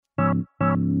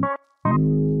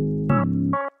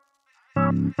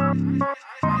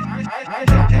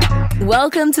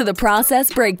Welcome to the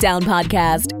Process Breakdown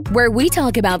Podcast, where we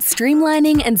talk about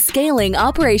streamlining and scaling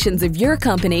operations of your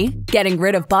company, getting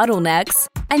rid of bottlenecks,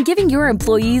 and giving your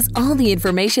employees all the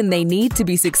information they need to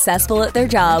be successful at their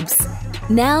jobs.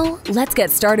 Now, let's get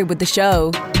started with the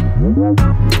show.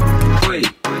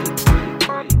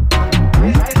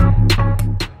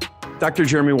 Dr.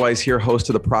 Jeremy Weisz here, host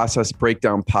of the Process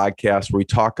Breakdown Podcast, where we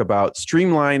talk about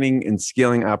streamlining and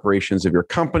scaling operations of your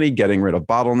company, getting rid of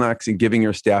bottlenecks, and giving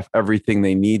your staff everything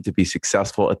they need to be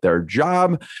successful at their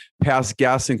job. Past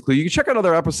guests include, you can check out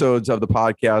other episodes of the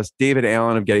podcast, David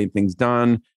Allen of Getting Things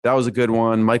Done. That was a good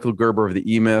one. Michael Gerber of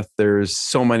the E-Myth. There's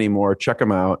so many more. Check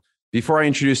them out. Before I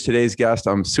introduce today's guest,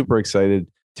 I'm super excited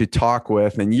to talk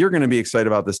with, and you're going to be excited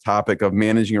about this topic of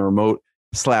managing a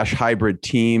remote/hybrid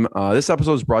team. This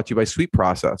episode is brought to you by Sweet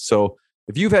Process. So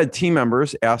if you've had team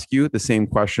members ask you the same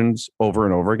questions over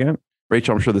and over again,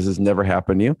 Rachel, I'm sure this has never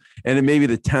happened to you, and it may be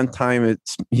the 10th time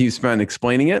you spent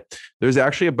explaining it, there's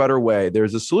actually a better way.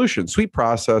 There's a solution. Sweet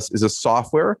Process is a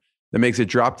software that makes it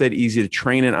drop dead easy to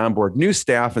train and onboard new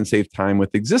staff and save time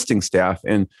with existing staff.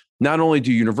 And not only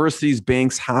do universities,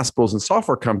 banks, hospitals, and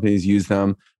software companies use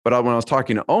them, but when I was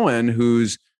talking to Owen,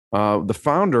 who's the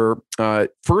founder,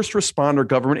 first responder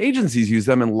government agencies use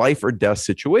them in life or death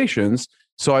situations.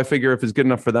 So I figure if it's good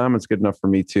enough for them, it's good enough for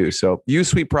me too. So use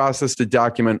Sweet Process to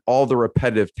document all the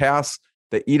repetitive tasks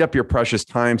that eat up your precious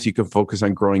time so you can focus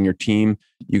on growing your team.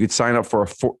 You could sign up for a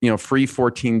free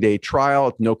 14-day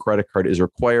trial. No credit card is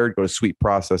required. Go to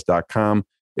sweetprocess.com.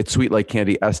 It's sweet like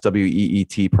candy,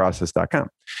 SWEET process.com.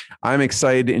 I'm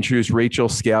excited to introduce Rachel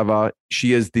Scava.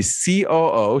 She is the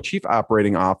COO, Chief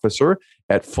Operating Officer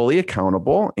at Fully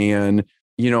Accountable. And,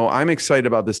 I'm excited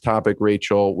about this topic,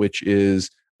 Rachel, which is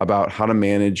about how to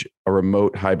manage a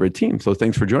remote hybrid team. So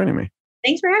thanks for joining me.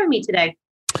 Thanks for having me today.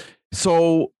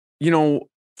 So,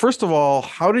 first of all,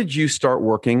 how did you start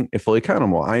working at Fully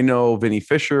Accountable? I know Vinny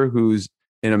Fisher, who's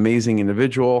an amazing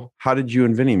individual. How did you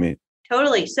and Vinny meet?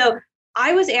 Totally. So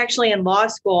I was actually in law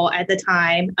school at the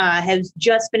time, was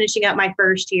just finishing up my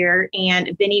first year,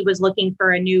 and Vinny was looking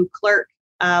for a new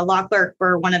law clerk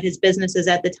for one of his businesses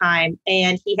at the time.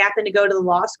 And he happened to go to the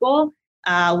law school,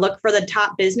 look for the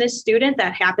top business student.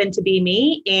 That happened to be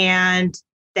me. And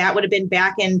that would have been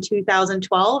back in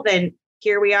 2012. And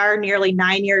here we are nearly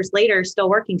 9 years later, still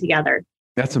working together.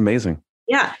 That's amazing.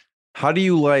 Yeah. How do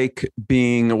you like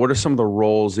what are some of the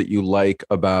roles that you like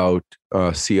about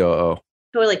COO?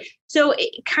 Totally. So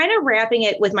kind of wrapping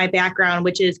it with my background,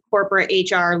 which is corporate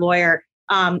HR lawyer,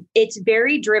 it's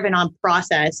very driven on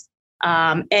process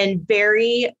and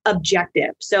very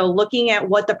objective. So looking at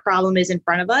what the problem is in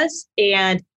front of us.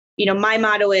 And, my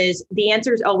motto is the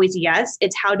answer is always yes.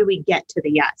 It's how do we get to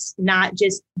the yes, not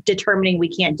just determining we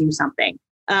can't do something.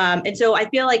 And so I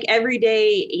feel like every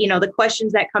day, the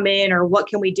questions that come in or what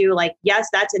can we do? Like, yes,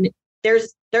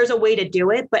 there's a way to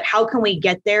do it, but how can we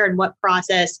get there and what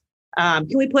process can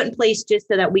we put in place just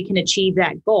so that we can achieve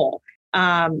that goal?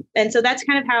 And so that's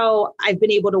kind of how I've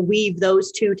been able to weave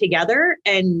those two together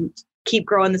and keep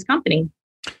growing this company.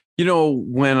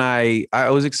 When I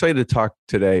was excited to talk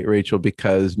today, Rachel,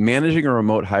 because managing a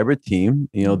remote hybrid team,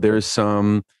 there's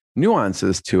some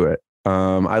nuances to it.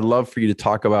 I'd love for you to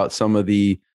talk about some of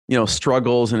the,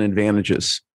 struggles and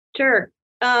advantages. Sure.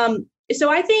 So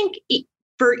I think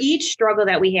for each struggle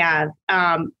that we have,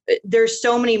 there's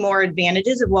so many more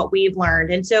advantages of what we've learned.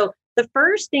 And so the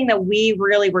first thing that we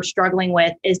really were struggling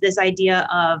with is this idea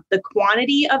of the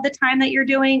quantity of the time that you're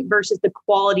doing versus the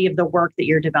quality of the work that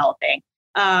you're developing.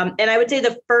 And I would say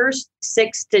the first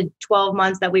 6 to 12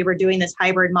 months that we were doing this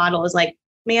hybrid model is like,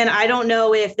 man, I don't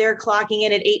know if they're clocking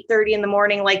in at 8:30 in the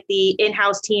morning like the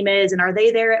in-house team is, and are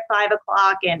they there at 5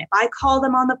 o'clock? And if I call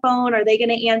them on the phone, are they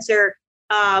going to answer?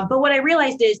 But what I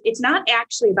realized is it's not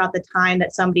actually about the time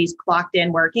that somebody's clocked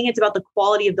in working. It's about the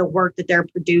quality of the work that they're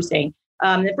producing.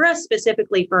 And for us,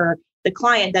 specifically for the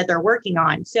client that they're working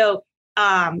on. So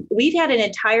we've had an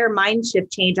entire mind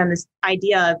shift change on this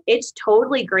idea of it's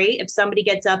totally great if somebody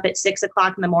gets up at 6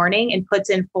 o'clock in the morning and puts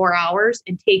in 4 hours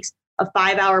and takes a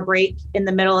 5-hour break in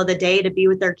the middle of the day to be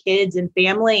with their kids and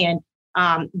family. And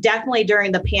definitely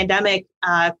during the pandemic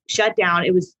shutdown,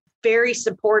 it was very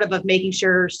supportive of making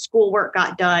sure schoolwork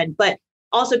got done, but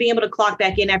also being able to clock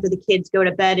back in after the kids go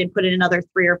to bed and put in another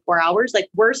 3 or 4 hours. Like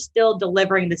we're still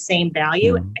delivering the same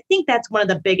value. Mm-hmm. I think that's one of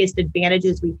the biggest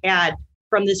advantages we've had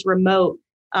from this remote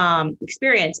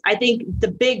experience. I think the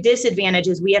big disadvantage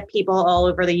is we have people all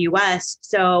over the US.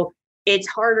 So it's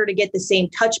harder to get the same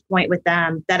touch point with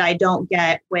them that I don't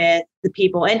get with the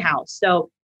people in-house. So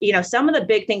some of the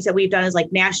big things that we've done is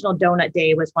like National Donut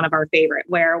Day was one of our favorite,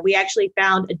 where we actually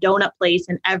found a donut place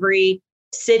in every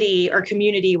city or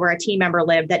community where a team member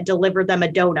lived that delivered them a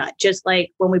donut, just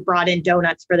like when we brought in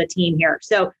donuts for the team here.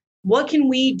 So what can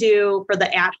we do for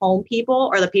the at-home people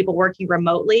or the people working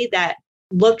remotely that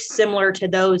looks similar to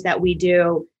those that we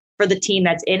do for the team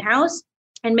that's in-house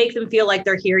and make them feel like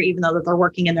they're here, even though that they're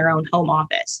working in their own home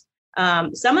office?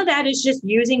 Some of that is just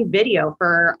using video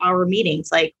for our meetings.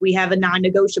 Like we have a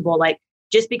non-negotiable, like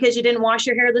just because you didn't wash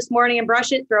your hair this morning and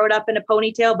brush it, throw it up in a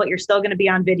ponytail, but you're still going to be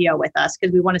on video with us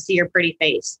because we want to see your pretty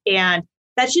face. And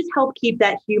that's just helped keep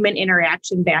that human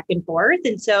interaction back and forth.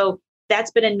 And so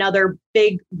that's been another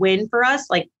big win for us,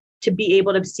 like to be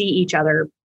able to see each other.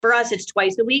 For us, it's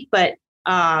twice a week, but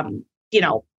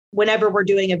whenever we're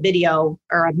doing a video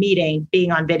or a meeting,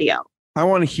 being on video. I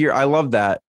love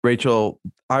that, Rachel.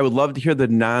 I would love to hear the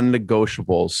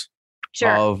non-negotiables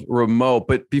of remote.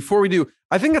 But before we do,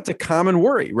 I think that's a common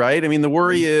worry, right? I mean, the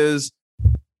worry is,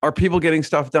 are people getting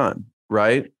stuff done,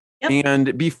 right? Yep.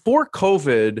 And before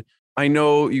COVID, I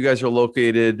know you guys are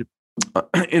located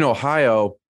in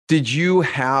Ohio. Did you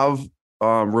have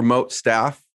remote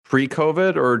staff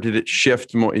pre-COVID, or did it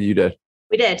shift more? You did.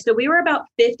 We did. So we were about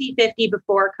 50-50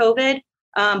 before COVID,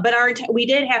 but we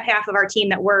did have half of our team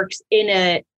that works in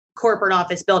a corporate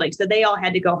office building. So they all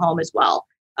had to go home as well.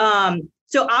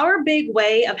 So our big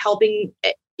way of helping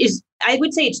is, I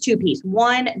would say it's two pieces.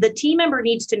 One, the team member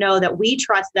needs to know that we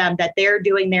trust them, that they're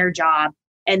doing their job,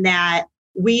 and that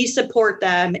we support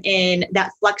them in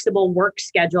that flexible work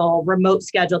schedule, remote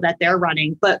schedule that they're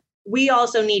running. But we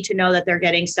also need to know that they're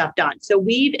getting stuff done. So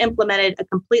we've implemented a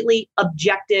completely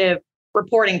objective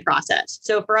reporting process.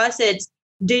 So for us, it's,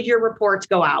 did your reports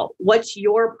go out? What's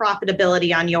your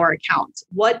profitability on your accounts?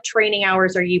 What training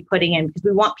hours are you putting in? Because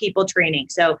we want people training.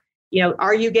 So,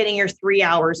 are you getting your 3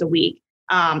 hours a week?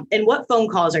 And what phone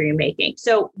calls are you making?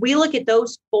 So we look at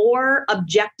those 4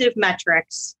 objective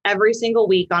metrics every single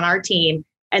week on our team.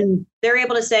 And they're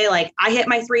able to say, like, I hit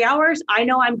my 3 hours. I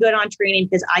know I'm good on training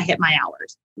because I hit my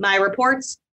hours. My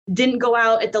reports didn't go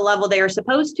out at the level they are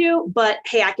supposed to, but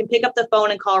hey, I can pick up the phone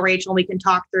and call Rachel and we can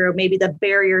talk through maybe the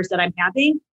barriers that I'm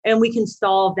having and we can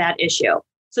solve that issue.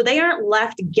 So they aren't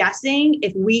left guessing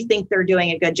if we think they're doing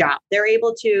a good job. They're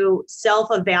able to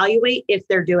self-evaluate if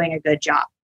they're doing a good job,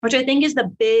 which I think is the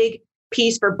big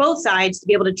piece for both sides, to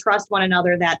be able to trust one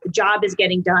another that the job is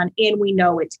getting done and we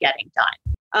know it's getting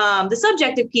done. The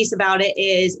subjective piece about it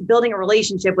is building a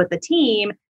relationship with the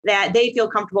team that they feel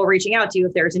comfortable reaching out to you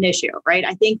if there's an issue, right?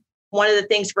 I think one of the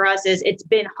things for us is it's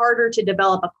been harder to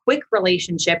develop a quick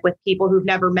relationship with people who've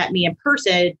never met me in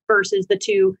person versus the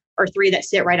 2 or 3 that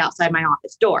sit right outside my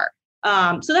office door.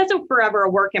 So that's forever a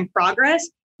work in progress,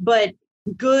 but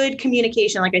good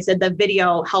communication. Like I said, the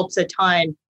video helps a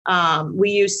ton. We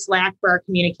use Slack for our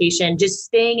communication. Just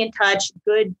staying in touch,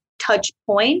 good touch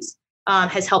points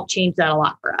has helped change that a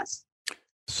lot for us.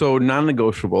 So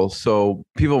non-negotiables. So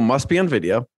people must be on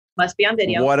video. Must be on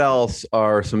video. What else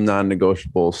are some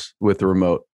non-negotiables with the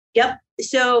remote? Yep.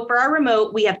 So for our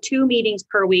remote, we have 2 meetings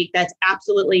per week. That's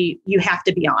absolutely, you have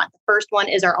to be on. The first one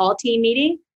is our all team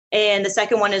meeting. And the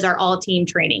second one is our all team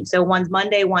training. So one's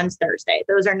Monday, one's Thursday.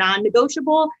 Those are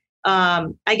non-negotiable.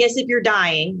 I guess if you're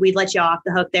dying, we'd let you off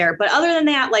the hook there. But other than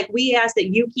that, like, we ask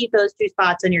that you keep those 2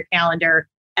 spots on your calendar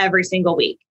every single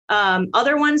week.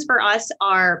 Other ones for us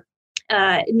are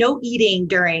no eating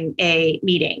during a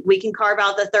meeting. We can carve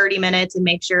out the 30 minutes and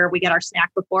make sure we get our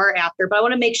snack before or after, but I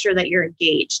want to make sure that you're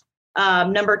engaged.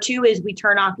 Number 2 is we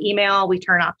turn off email, we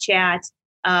turn off chats,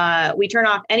 we turn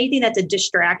off anything that's a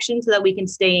distraction so that we can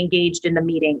stay engaged in the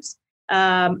meetings.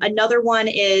 Another one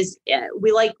is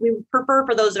we prefer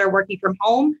for those that are working from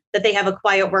home that they have a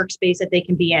quiet workspace that they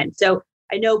can be in. So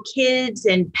I know kids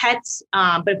and pets,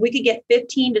 but if we could get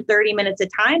 15 to 30 minutes of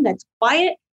time that's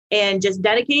quiet and just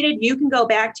dedicated, you can go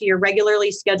back to your regularly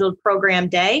scheduled program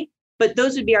day. But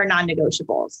those would be our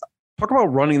non-negotiables. Talk about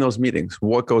running those meetings.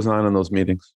 What goes on in those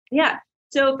meetings? Yeah.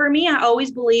 So for me, I always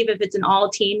believe if it's an all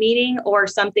team meeting or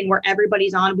something where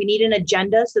everybody's on, we need an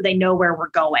agenda so they know where we're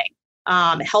going.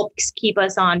 It helps keep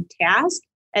us on task.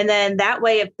 And then that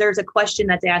way, if there's a question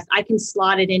that's asked, I can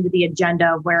slot it into the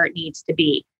agenda of where it needs to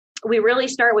be. We really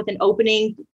start with an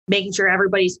opening, making sure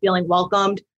everybody's feeling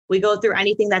welcomed. We go through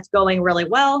anything that's going really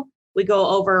well. We go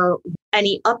over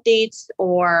any updates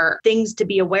or things to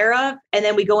be aware of. And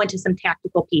then we go into some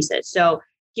tactical pieces. So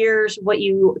here's what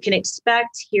you can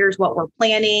expect. Here's what we're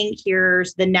planning.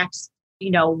 Here's the next,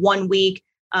 1 week.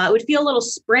 It would feel a little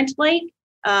sprint-like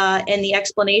in the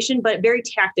explanation, but very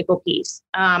tactical piece.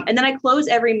 And then I close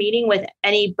every meeting with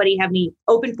anybody have any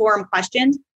open forum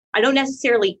questions. I don't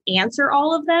necessarily answer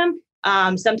all of them,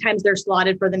 Sometimes they're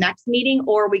slotted for the next meeting,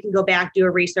 or we can go back, do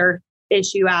a research,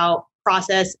 issue out,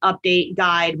 process, update,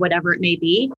 guide, whatever it may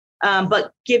be.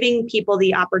 But giving people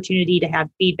the opportunity to have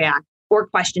feedback or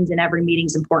questions in every meeting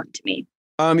is important to me.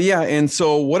 Yeah. And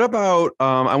so what about,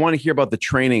 I want to hear about the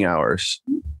training hours.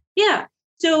 Yeah.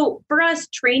 So for us,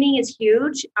 training is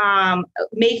huge.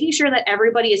 Making sure that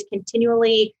everybody is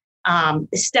continually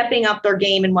stepping up their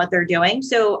game in what they're doing.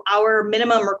 So our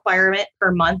minimum requirement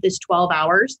per month is 12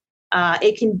 hours.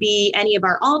 It can be any of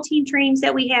our all team trainings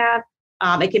that we have.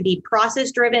 It can be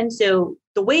process driven. So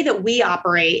the way that we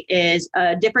operate is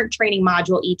a different training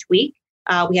module each week.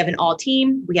 We have an all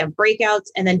team, we have breakouts,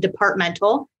 and then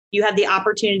departmental. You have the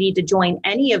opportunity to join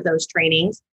any of those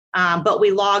trainings, but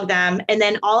we log them. And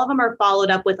then all of them are followed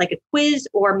up with like a quiz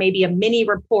or maybe a mini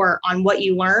report on what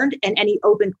you learned and any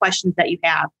open questions that you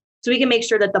have. So we can make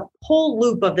sure that the whole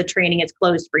loop of the training is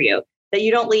closed for you, that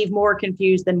you don't leave more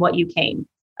confused than what you came.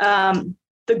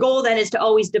 The goal then is to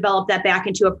always develop that back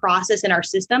into a process in our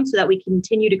system so that we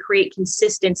continue to create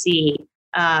consistency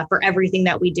for everything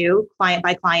that we do, client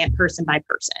by client, person by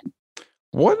person.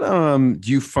 What do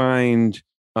you find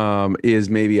is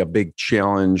maybe a big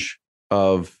challenge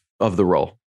of the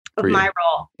role? Of my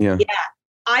role? Yeah.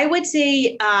 I would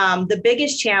say the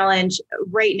biggest challenge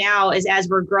right now is as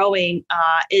we're growing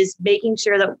is making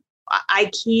sure that I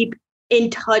keep in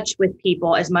touch with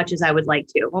people as much as I would like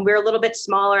to. When we were a little bit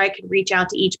smaller, I could reach out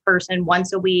to each person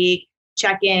once a week,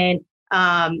 check in.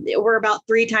 We're about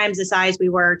 3 times the size we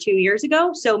were 2 years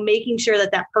ago. So making sure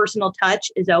that that personal touch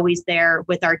is always there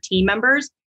with our team members.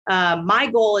 My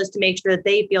goal is to make sure that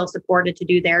they feel supported to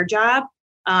do their job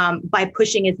by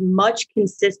pushing as much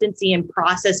consistency and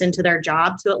process into their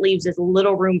job so it leaves as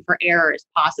little room for error as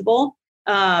possible.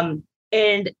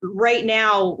 And right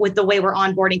now, with the way we're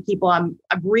onboarding people, I'm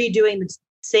redoing the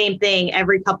same thing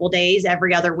every couple of days,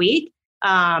 every other week.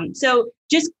 So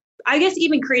just, I guess,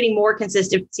 even creating more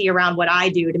consistency around what I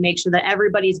do to make sure that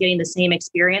everybody's getting the same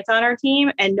experience on our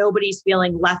team and nobody's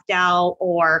feeling left out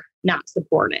or not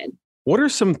supported. What are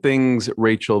some things,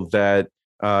 Rachel, that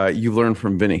you learned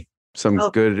from Vinny? Some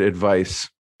good advice?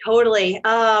 Totally.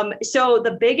 So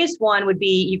the biggest one would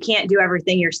be you can't do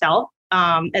everything yourself.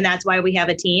 And that's why we have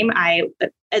a team.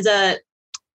 As a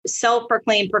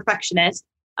self-proclaimed perfectionist,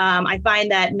 I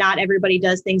find that not everybody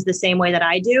does things the same way that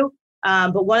I do.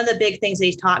 But one of the big things that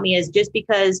he's taught me is just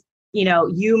because,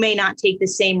 you may not take the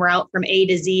same route from A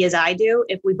to Z as I do,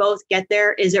 if we both get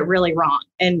there, is it really wrong?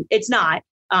 And it's not.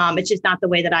 It's just not the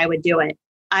way that I would do it.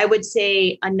 I would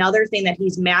say another thing that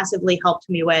he's massively helped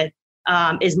me with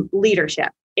is leadership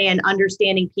and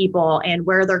understanding people and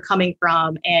where they're coming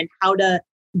from and how to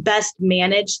best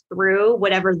manage through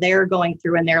whatever they're going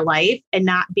through in their life and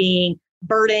not being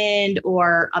burdened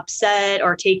or upset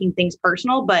or taking things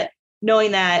personal, but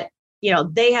knowing that,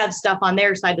 they have stuff on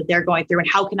their side that they're going through and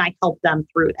how can I help them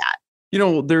through that?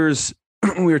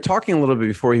 We were talking a little bit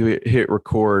before you hit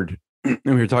record and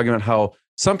we were talking about how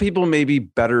some people may be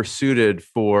better suited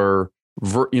for,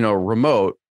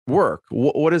 remote work.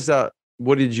 What is that?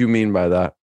 What did you mean by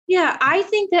that? Yeah, I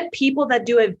think that people that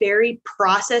do a very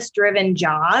process-driven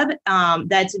job,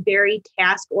 that's very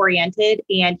task-oriented,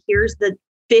 and here's the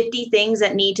 50 things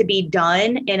that need to be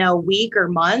done in a week or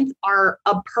month are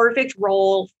a perfect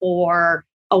role for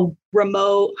a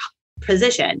remote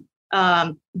position.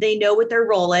 They know what their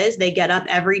role is. They get up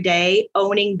every day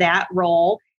owning that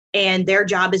role, and their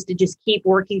job is to just keep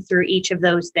working through each of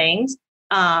those things.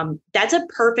 That's a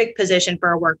perfect position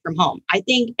for a work from home. I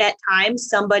think at times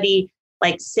somebody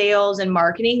like sales and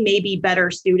marketing may be better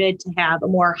suited to have a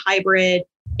more hybrid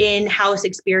in-house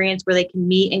experience where they can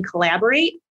meet and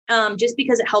collaborate, just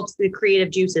because it helps the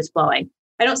creative juices flowing.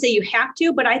 I don't say you have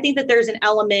to, but I think that there's an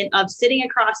element of sitting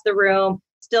across the room,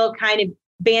 still kind of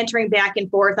bantering back and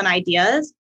forth on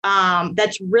ideas,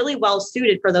 that's really well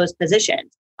suited for those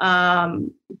positions.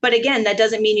 But again, that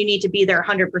doesn't mean you need to be there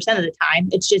 100% of the time.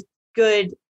 It's just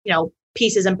good,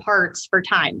 pieces and parts for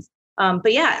times.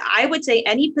 But yeah, I would say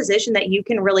any position that you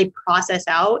can really process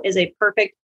out is a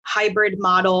perfect hybrid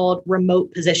modeled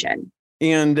remote position.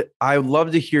 And I would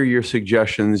love to hear your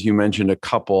suggestions. You mentioned a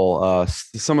couple,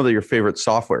 some of your favorite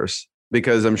softwares,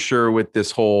 because I'm sure with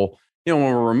this whole, when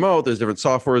we're remote, there's different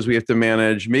softwares we have to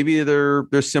manage. Maybe they're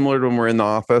similar to when we're in the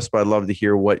office, but I'd love to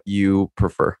hear what you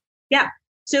prefer. Yeah.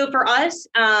 So for us,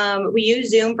 we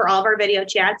use Zoom for all of our video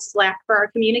chats, Slack for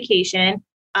our communication.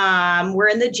 We're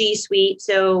in the G Suite,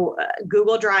 so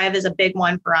Google Drive is a big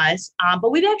one for us.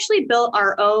 But we've actually built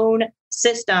our own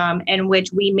system in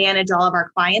which we manage all of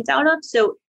our clients out of.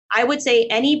 So I would say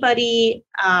anybody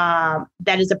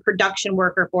that is a production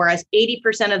worker for us,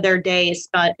 80% of their day is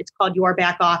spent, it's called Your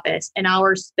Back Office, and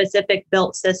our specific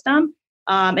built system.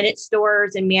 And it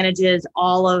stores and manages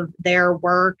all of their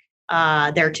work,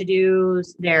 their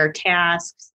to-dos, their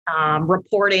tasks,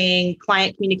 reporting,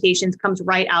 client communications comes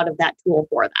right out of that tool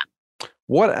for them.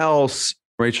 What else,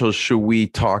 Rachel, should we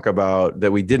talk about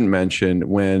that we didn't mention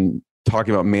when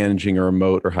talking about managing a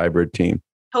remote or hybrid team?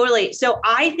 Totally. So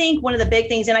I think one of the big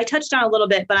things, and I touched on a little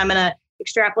bit, but I'm going to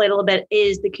extrapolate a little bit,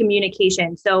 is the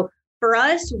communication. So for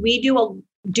us, we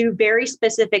do very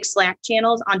specific Slack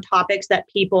channels on topics that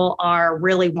people are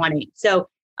really wanting. So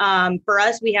for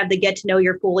us, we have the Get to Know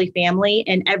Your Foley family,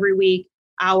 and every week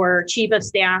our chief of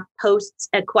staff posts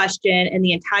a question and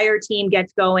the entire team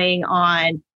gets going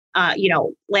on,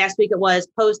 last week it was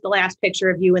post the last picture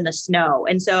of you in the snow.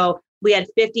 And so we had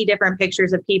 50 different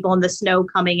pictures of people in the snow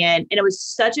coming in. And it was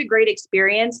such a great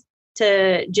experience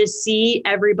to just see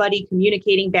everybody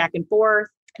communicating back and forth.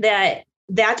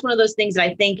 That's one of those things that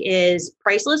I think is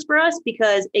priceless for us,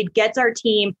 because it gets our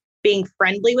team being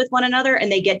friendly with one another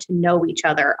and they get to know each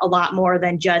other a lot more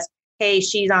than just, hey,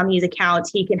 she's on these accounts,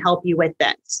 he can help you with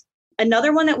this.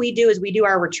 Another one that we do is we do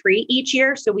our retreat each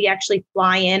year. So we actually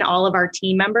fly in all of our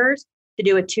team members to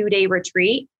do a 2-day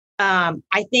retreat.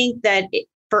 I think that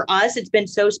for us, it's been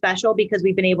so special because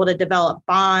we've been able to develop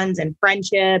bonds and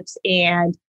friendships,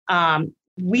 and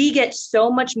we get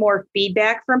so much more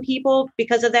feedback from people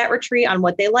because of that retreat on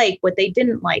what they like, what they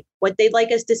didn't like, what they'd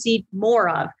like us to see more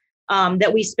of,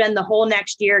 that we spend the whole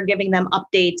next year giving them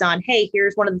updates on, hey,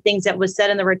 here's one of the things that was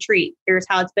said in the retreat. Here's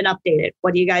how it's been updated.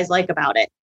 What do you guys like about it?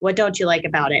 What don't you like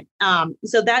about it?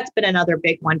 So that's been another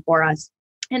big one for us.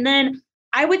 And then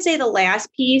I would say the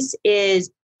last piece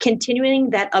is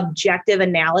continuing that objective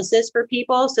analysis for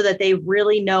people so that they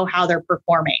really know how they're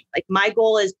performing. Like my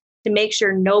goal is to make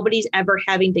sure nobody's ever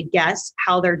having to guess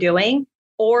how they're doing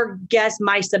or guess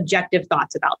my subjective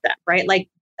thoughts about them, right? Like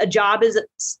a job is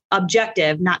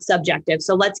objective, not subjective.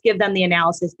 So let's give them the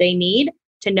analysis they need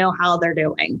to know how they're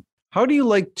doing. How do you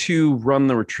like to run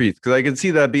the retreats? Because I can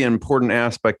see that be an important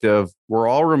aspect of, we're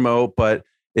all remote, but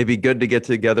it'd be good to get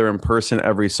together in person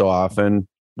every so often.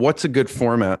 What's a good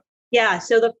format? Yeah.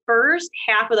 So the first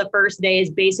half of the first day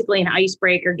is basically an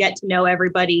icebreaker, get to know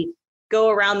everybody, go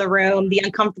around the room, the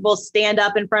uncomfortable, stand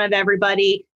up in front of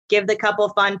everybody, give the couple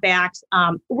fun facts.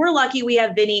 We're lucky we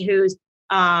have Vinny, who's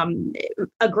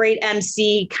a great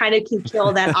MC, kind of can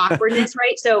kill that awkwardness,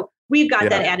 right? So we've got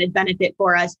that added benefit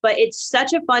for us, but it's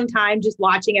such a fun time just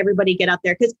watching everybody get up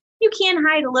there, because you can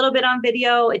hide a little bit on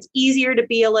video. It's easier to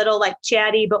be a little like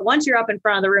chatty, but once you're up in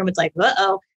front of the room, it's like,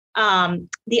 uh-oh.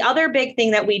 The other big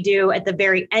thing that we do at the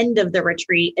very end of the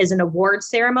retreat is an award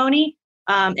ceremony.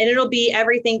 And it'll be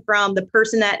everything from the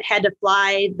person that had to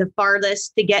fly the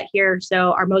farthest to get here,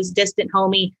 so our most distant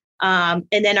homie. And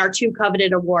then our 2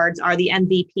 coveted awards are the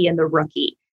MVP and the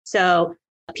rookie. So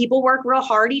people work real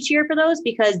hard each year for those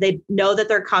because they know that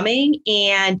they're coming,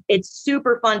 and it's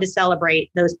super fun to celebrate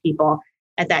those people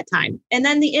at that time. And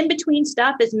then the in-between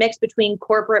stuff is mixed between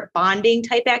corporate bonding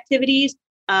type activities,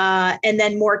 and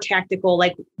then more tactical,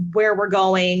 like where we're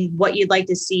going, what you'd like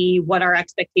to see, what our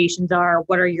expectations are,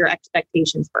 what are your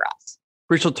expectations for us.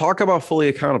 Rachel, talk about Fully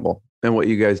Accountable and what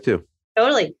you guys do.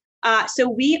 Totally. So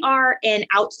we are an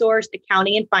outsourced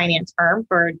accounting and finance firm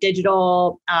for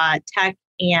digital, tech,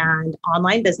 and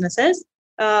online businesses.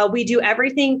 We do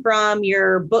everything from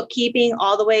your bookkeeping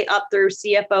all the way up through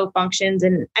CFO functions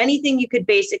and anything you could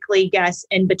basically guess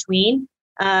in between.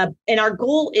 And our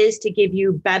goal is to give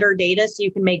you better data so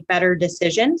you can make better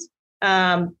decisions.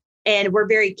 And we're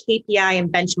very KPI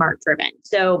and benchmark driven.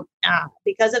 So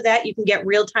because of that, you can get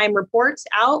real-time reports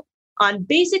out on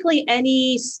basically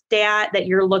any stat that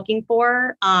you're looking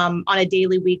for on a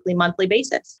daily, weekly, monthly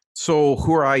basis. So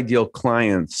who are ideal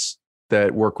clients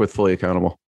that work with Fully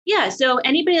Accountable? Yeah. So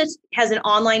anybody that has an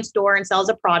online store and sells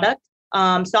a product,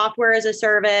 software as a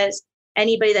service,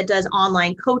 anybody that does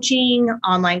online coaching,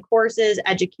 online courses,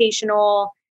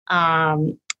 educational,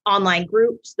 online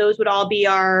groups, those would all be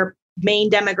our main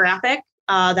demographic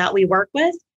that we work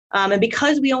with. And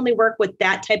because we only work with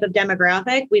that type of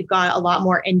demographic, we've got a lot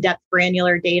more in-depth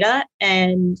granular data,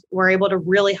 and we're able to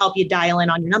really help you dial in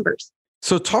on your numbers.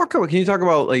 So can you talk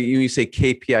about, like, you say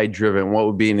KPI driven, what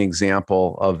would be an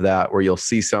example of that where you'll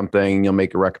see something, you'll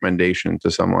make a recommendation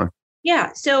to someone?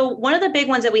 Yeah. So one of the big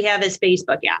ones that we have is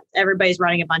Facebook ads. Everybody's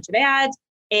running a bunch of ads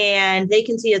and they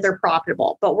can see that they're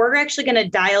profitable, but we're actually going to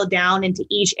dial down into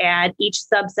each ad, each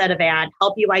subset of ad,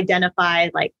 help you identify,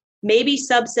 like, maybe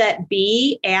subset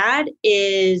B ad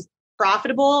is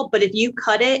profitable, but if you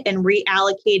cut it and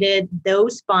reallocated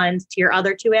those funds to your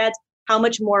other 2 ads, how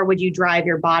much more would you drive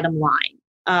your bottom line?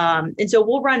 And so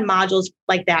we'll run modules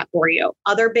like that for you.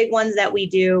 Other big ones that we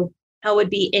do would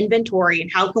be inventory, and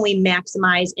how can we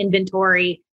maximize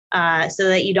inventory so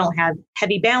that you don't have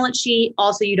heavy balance sheet.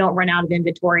 Also, you don't run out of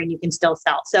inventory and you can still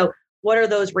sell. So what are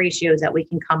those ratios that we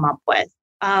can come up with?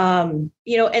 And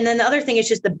then the other thing is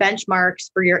just the benchmarks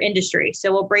for your industry.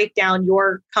 So we'll break down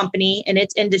your company and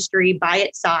its industry by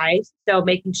its size. So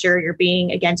making sure you're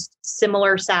being against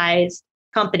similar size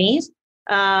companies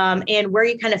and where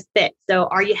you kind of fit. So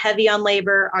are you heavy on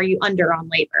labor? Are you under on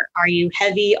labor? Are you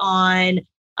heavy on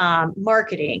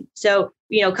marketing? So,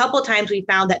 a couple of times we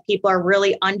found that people are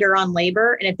really under on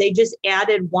labor. And if they just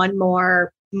added one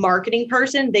more marketing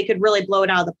person, they could really blow it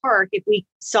out of the park if we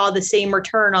saw the same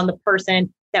return on the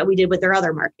person that we did with their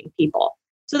other marketing people.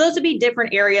 So those would be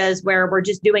different areas where we're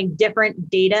just doing different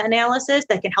data analysis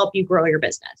that can help you grow your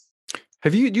business.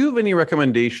 Do you have any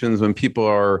recommendations when people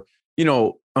are,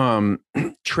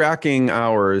 tracking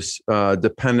hours,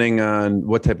 depending on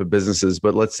what type of businesses,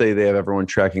 but let's say they have everyone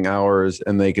tracking hours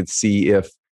and they could see if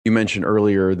you mentioned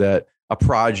earlier that a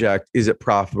project, is it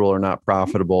profitable or not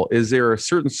profitable? Is there a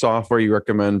certain software you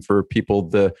recommend for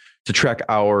people to track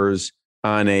hours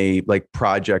on a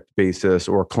project basis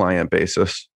or client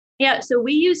basis? Yeah, so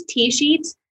we use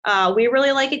T-Sheets. We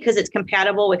really like it because it's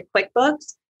compatible with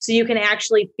QuickBooks. So you can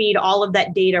actually feed all of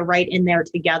that data right in there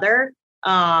together,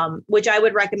 which I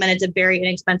would recommend. It's a very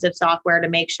inexpensive software to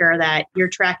make sure that you're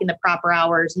tracking the proper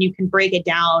hours, and you can break it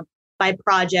down by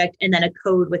project and then a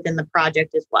code within the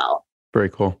project as well. Very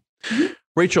cool. Mm-hmm.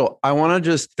 Rachel, I want to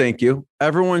just thank you.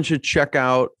 Everyone should check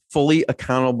out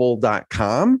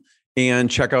fullyaccountable.com and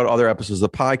check out other episodes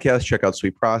of the podcast. Check out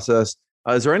Sweet Process.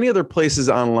 Is there any other places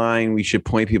online we should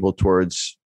point people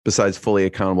towards besides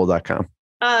fullyaccountable.com?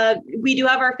 We do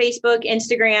have our Facebook,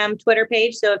 Instagram, Twitter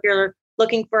page. So if you're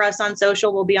looking for us on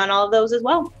social, we'll be on all of those as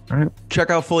well. All right. Check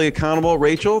out Fully Accountable.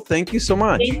 Rachel, thank you so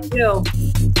much. Thank you.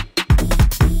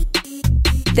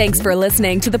 Thanks for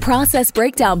listening to the Process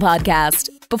Breakdown Podcast.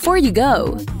 Before you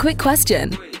go, quick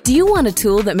question. Do you want a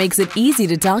tool that makes it easy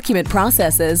to document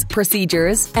processes,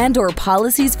 procedures, and/or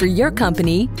policies for your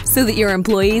company so that your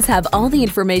employees have all the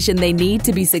information they need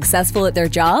to be successful at their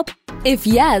job? If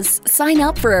yes, sign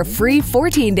up for a free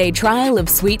 14-day trial of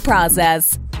Sweet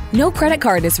Process. No credit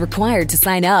card is required to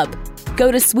sign up.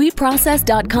 Go to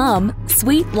sweetprocess.com,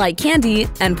 sweet like candy,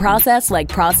 and process like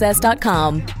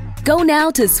process.com. Go now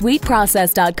to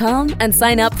sweetprocess.com and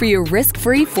sign up for your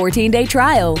risk-free 14-day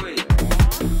trial.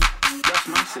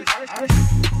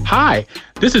 Hi,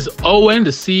 this is Owen,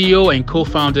 the CEO and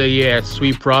co-founder here at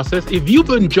Sweet Process. If you've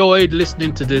enjoyed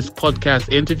listening to this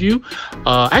podcast interview,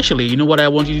 actually, you know what I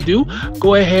want you to do?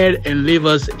 Go ahead and leave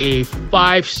us a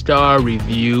 5-star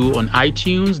review on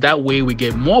iTunes. That way we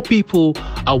get more people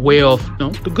aware of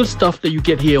the good stuff that you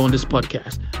get here on this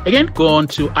podcast. Again, go on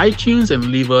to iTunes and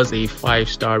leave us a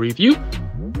 5-star review.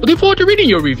 Looking forward to reading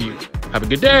your review. Have a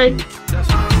good day.